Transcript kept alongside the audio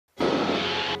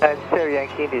And Sierra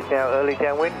Yankee India is now early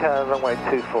downwind, runway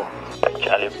 24.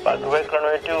 Charlie Papa Quebec,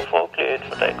 runway 24, cleared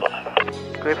for takeoff.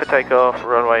 Clear for takeoff,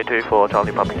 runway 24,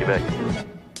 Charlie Papa Quebec.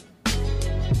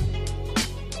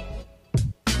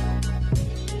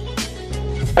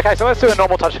 Okay, so let's do a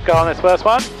normal touch and go on this first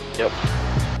one. Yep.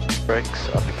 Brakes,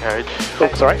 undercarriage. Oh,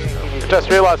 sorry. Just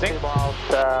realising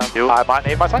I might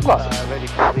need my sunglasses. Ready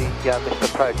for the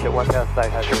missed approach at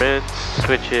 1,800. Instruments,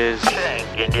 switches.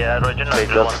 India, Roger, Okay,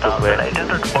 that's still clear.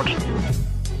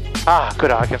 1,800. Ah,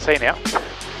 good, I can see now.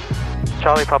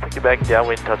 Charlie Papa Quebec,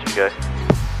 downwind, touch and go.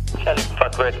 Charlie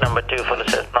Papa Quebec, number 2 for the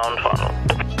Cessna on final.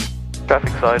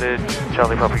 Traffic sighted,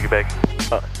 Charlie Papa Quebec.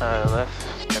 Left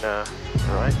and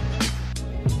right.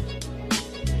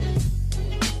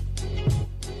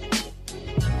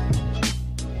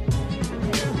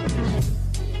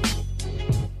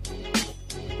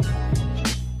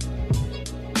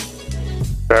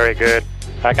 Very good.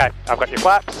 Okay, I've got your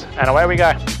flaps, and away we go.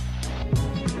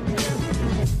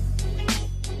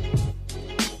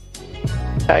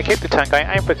 Okay, keep the turn going.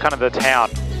 Aim for kind of the town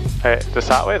to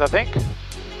start with, I think.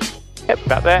 Yep,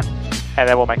 about there. And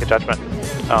then we'll make a judgment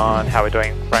on how we're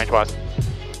doing range-wise.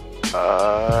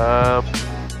 I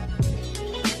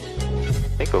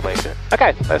think we'll make it.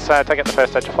 Okay, let's take out the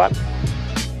first stage of flap.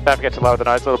 Don't forget to lower the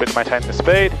nose a little bit to maintain the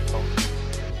speed.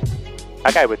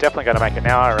 Okay, we're definitely going to make it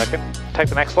now, I reckon. Take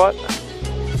the next slot.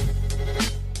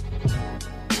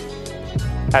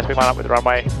 As we line up with the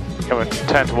runway, come and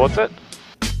turn towards it.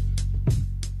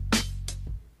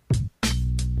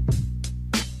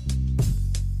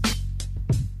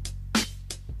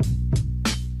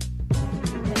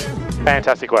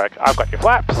 Fantastic work. I've got your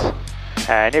flaps,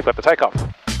 and you've got the takeoff.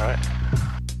 All right.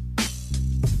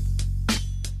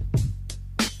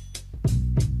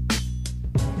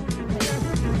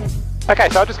 Okay,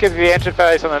 so I'll just give you the engine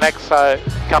phase on the next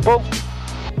couple,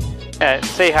 and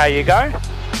see how you go.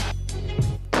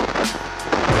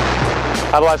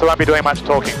 Otherwise I won't be doing much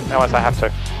talking, unless I have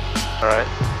to. Alright.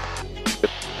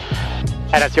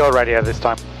 And it's your radio this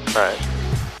time. Alright.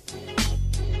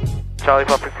 Charlie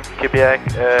Papa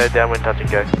Quebec, downwind touch and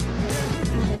go.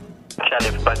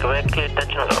 Charlie Papa Quebec, clear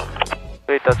touch and go.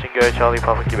 Clear touch and go, Charlie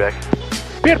Papa Quebec.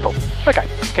 Beautiful. Okay,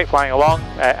 keep flying along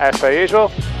as per usual.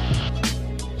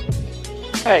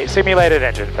 Hey, simulated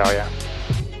engine failure.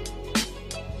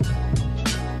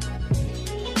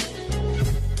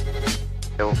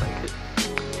 Yeah, we'll make it.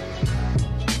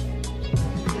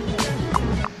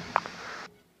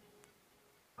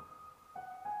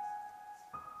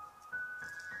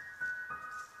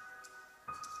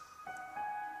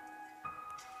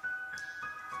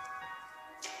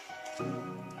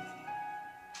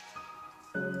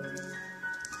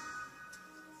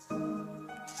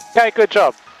 Okay, good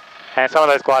job. And some of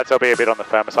those glides will be a bit on the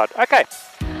firmer side. Okay,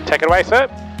 take it away, sir.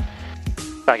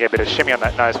 Trying to get a bit of shimmy on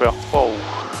that nose wheel. Whoa.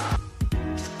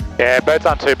 Yeah, birds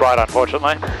aren't too bright,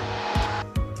 unfortunately.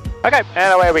 Okay,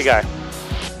 and away we go.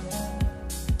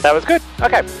 That was good.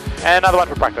 Okay, and another one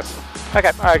for practice.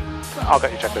 Okay, I'll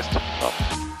get your checklist.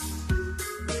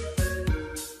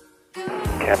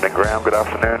 Camden Ground, good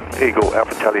afternoon. Eagle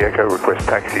Alpha Charlie Echo, request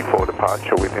taxi for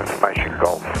departure with information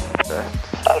Golf.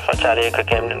 Alpha Charlie Echo,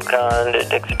 Camden Ground,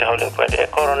 taxi to holding point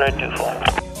Echo, runway 24.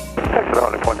 Taxi to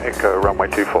holding point Echo, runway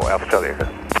 24, Alpha Charlie Echo.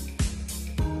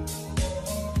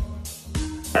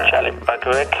 Charlie Papa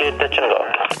Quebec, clear touch and go.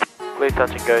 Clear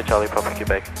touch and go, Charlie Papa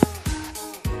Quebec.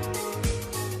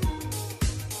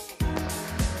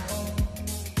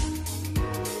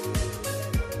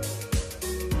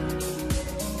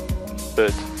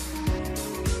 Birds.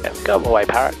 Yeah, go away,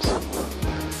 parrots.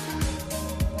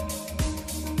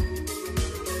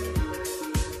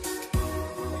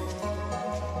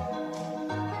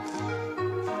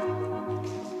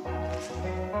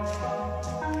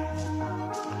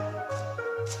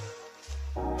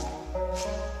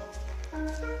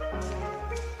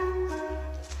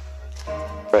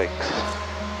 Brakes,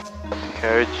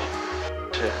 undercarriage,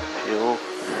 fuel,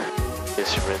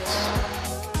 instruments,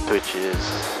 switches.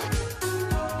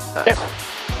 Yep.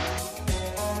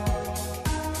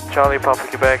 Charlie Papa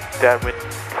Quebec, downwind,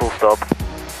 full stop.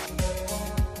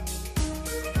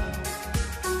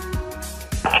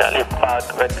 Charlie Papa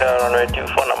Quebec, runway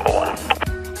 24, number 1.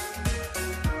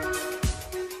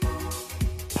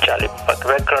 Charlie Papa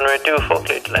Quebec, runway 24,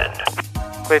 clear to land.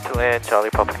 Clear to land, Charlie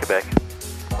Papa Quebec.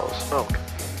 Oh, smoke.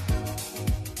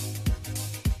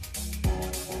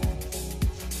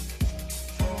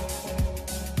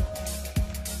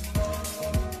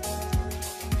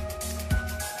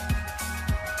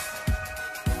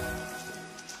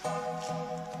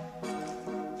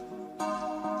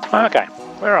 Okay,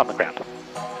 we're on the ground.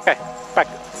 Okay, back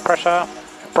pressure,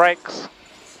 brakes.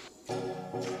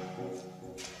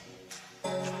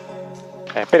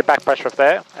 Okay, a bit of back pressure up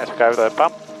there as we go over the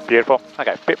bump. Beautiful.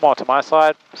 Okay, a bit more to my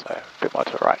side, so a bit more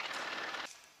to the right.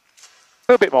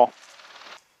 A little bit more.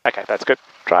 Okay, that's good.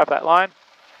 Drive that line.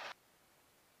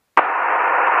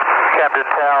 Camden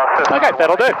Tower. Okay,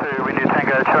 that'll do. India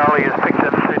Tango Charlie is picked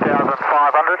at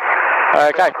 2,500.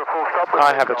 Okay,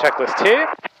 I have the checklist here.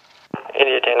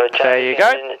 India Tango Charlie. There you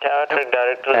go. India Tower, track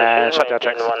direct to And the shutdown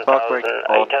checks.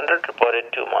 1,800,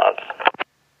 reported 2 miles.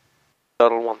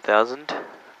 Total 1,000.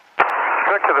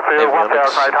 Direct to the field,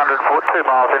 1,800 for 2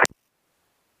 miles.